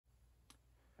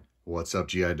What's up,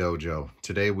 GI Dojo?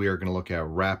 Today we are going to look at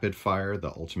Rapid Fire,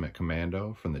 the Ultimate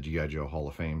Commando from the GI Joe Hall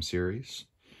of Fame series.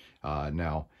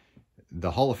 Now, the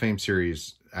Hall of Fame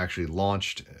series actually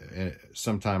launched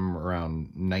sometime around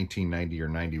 1990 or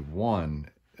 91.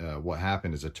 What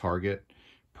happened is a Target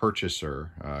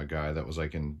purchaser, guy that was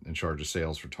like in charge of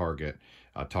sales for Target,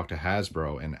 talked to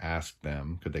Hasbro and asked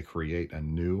them, could they create a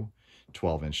new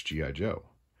 12-inch GI Joe,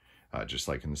 just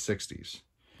like in the 60s.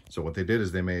 So what they did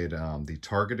is they made the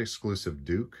Target exclusive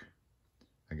Duke.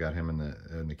 I got him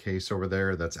in the case over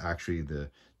there. That's actually the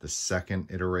second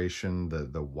iteration,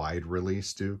 the wide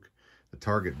release Duke. The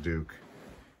Target Duke,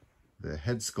 the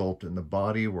head sculpt and the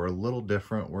body were a little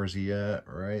different. Where's he at?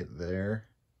 Right there.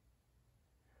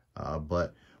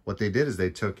 But what they did is they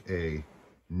took a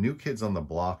New Kids on the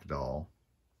Block doll.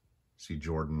 See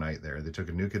Jordan Knight there. They took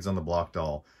a New Kids on the Block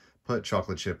doll, put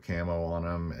chocolate chip camo on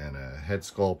him and a head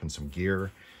sculpt and some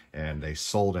gear, and they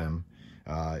sold him.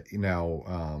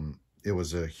 It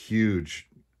was a huge,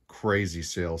 crazy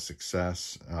sales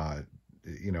success.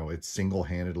 It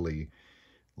single-handedly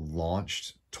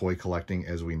launched toy collecting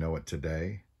as we know it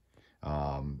today,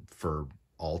 for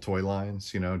all toy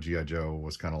lines. G.I. Joe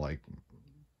was kind of like,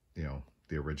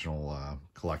 the original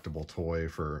collectible toy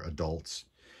for adults.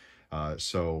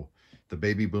 So the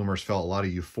baby boomers felt a lot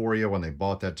of euphoria when they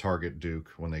bought that Target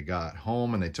Duke. When they got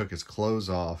home and they took his clothes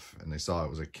off and they saw it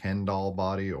was a Ken doll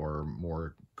body, or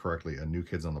more correctly, a New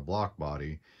Kids on the Block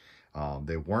body,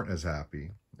 they weren't as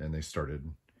happy, and they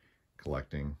started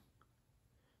collecting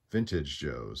vintage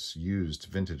Joes, used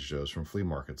vintage Joes from flea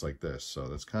markets like this. So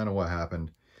that's kind of what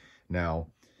happened. Now,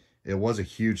 it was a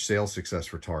huge sales success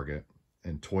for Target,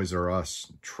 and Toys R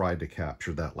Us tried to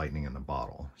capture that lightning in the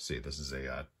bottle. See, this is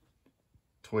a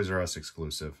Toys R Us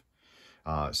exclusive.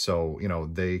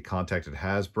 They contacted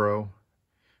Hasbro,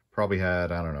 probably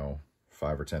had, I don't know,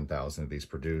 5,000 or 10,000 of these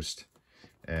produced.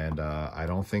 And I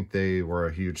don't think they were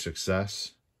a huge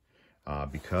success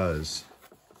because,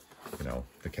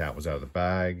 the cat was out of the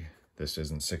bag. This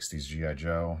isn't 60s G.I.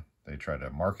 Joe. They tried to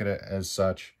market it as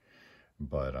such,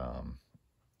 but,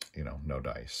 no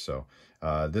dice. So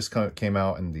this came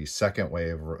out in the second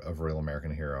wave of Real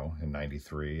American Hero in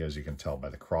 '93, as you can tell by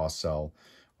the cross-sell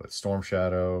with Storm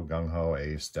Shadow, Gung-Ho,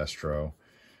 Ace, Destro.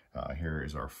 Here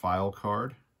is our file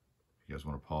card. If you guys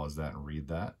want to pause that and read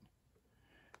that.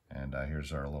 And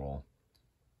here's our little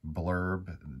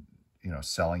blurb,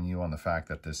 selling you on the fact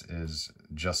that this is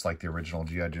just like the original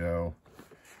G.I. Joe.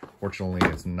 Fortunately,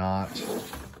 it's not,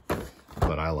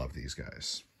 but I love these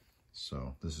guys.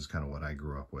 So this is kind of what I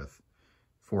grew up with.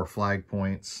 4 flag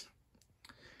points.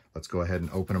 Let's go ahead and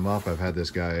open them up. I've had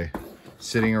this guy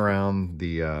sitting around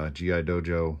the GI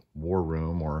Dojo War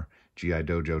Room, or GI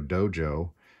Dojo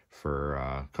Dojo, for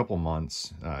a couple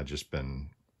months. Just been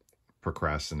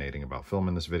procrastinating about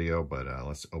filming this video, but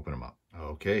let's open them up.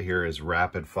 Okay, here is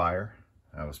Rapid Fire.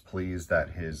 I was pleased that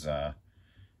his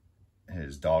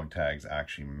dog tags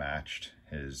actually matched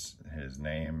his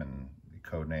name and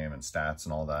code name and stats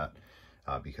and all that,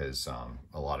 because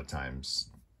a lot of times,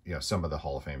 some of the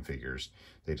Hall of Fame figures,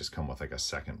 they just come with like a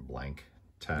second blank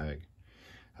tag.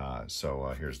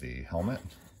 Here's the helmet.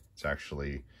 It's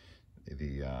actually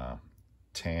the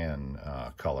tan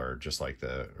color, just like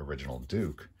the original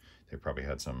Duke. They probably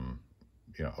had some,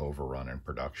 overrun in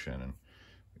production and,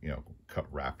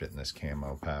 wrapped it in this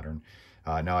camo pattern.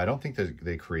 Now, I don't think that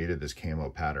they created this camo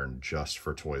pattern just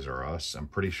for Toys R Us. I'm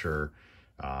pretty sure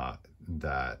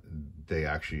that they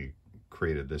actually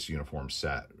created this uniform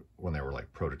set when they were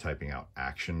like prototyping out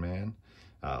Action Man,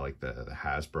 like the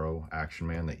Hasbro Action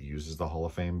Man that uses the Hall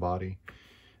of Fame body.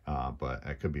 But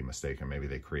I could be mistaken. Maybe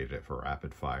they created it for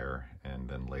Rapid Fire and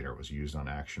then later it was used on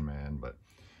Action Man. But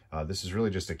this is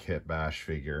really just a Kit Bash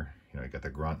figure. You got the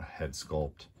grunt head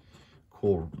sculpt,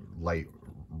 cool light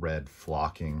red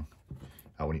flocking.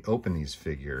 When you open these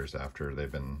figures after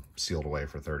they've been sealed away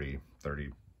for 30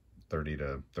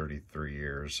 to 33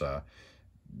 years, a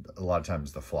lot of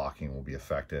times the flocking will be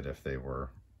affected if they were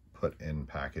put in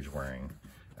package wearing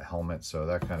a helmet. So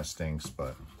that kind of stinks,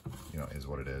 but is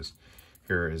what it is.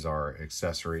 Here is our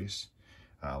accessories.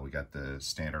 We got the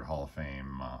standard Hall of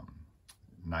Fame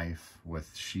knife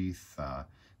with sheath,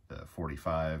 the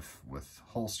 45 with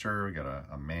holster. We got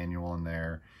a manual in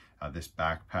there. This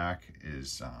backpack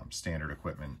is standard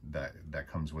equipment that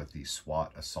comes with the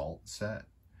SWAT assault set.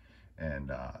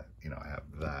 And, I have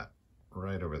that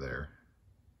right over there.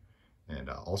 And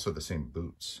also the same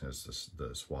boots as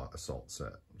the SWAT assault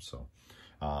set. So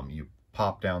you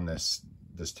pop down this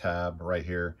tab right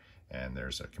here, and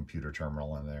there's a computer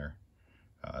terminal in there.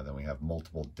 Then we have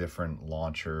multiple different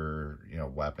launcher,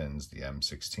 weapons, the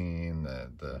M16,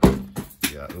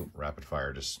 Rapid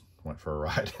Fire just went for a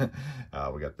ride.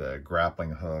 We got the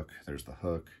grappling hook. There's the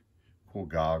hook. Cool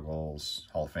goggles.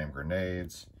 Hall of Fame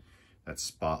grenades. That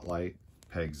spotlight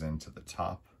pegs into the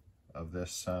top of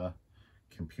this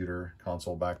computer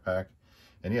console backpack.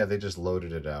 And yeah, they just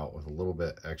loaded it out with a little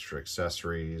bit extra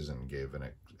accessories and gave an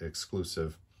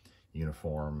exclusive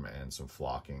uniform and some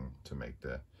flocking to make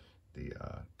the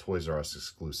Toys R Us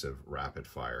exclusive rapid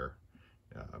fire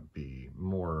be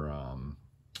more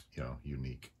you know,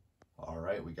 unique. All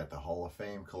right, we got the Hall of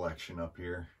Fame collection up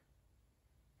here.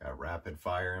 Got rapid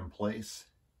fire in place.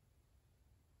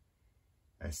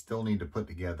 I still need to put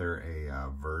together a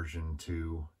version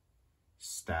 2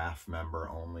 staff member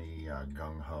only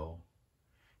gung ho.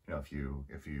 You know,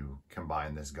 if you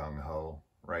combine this gung ho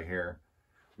right here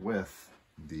with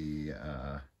the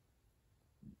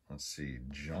let's see,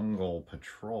 Jungle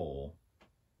Patrol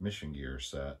mission gear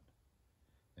set,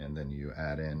 and then you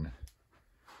add in,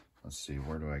 let's see,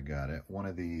 where do I got it? One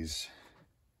of these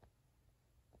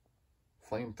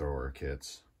flamethrower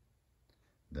kits,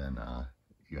 then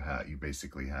you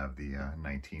basically have the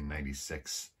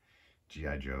 1996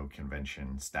 G.I. Joe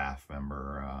convention staff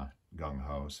member gung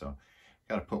ho. So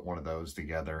got to put one of those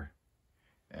together.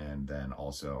 And then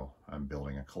also I'm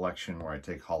building a collection where I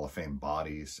take Hall of Fame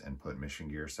bodies and put mission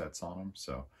gear sets on them.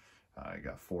 So I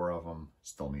got 4 of them.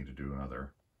 Still need to do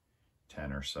another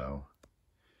 10 or so.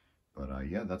 But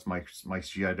yeah, that's Mike's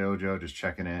G.I. Dojo. Just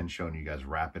checking in, showing you guys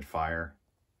rapid fire.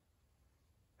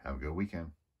 Have a good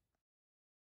weekend.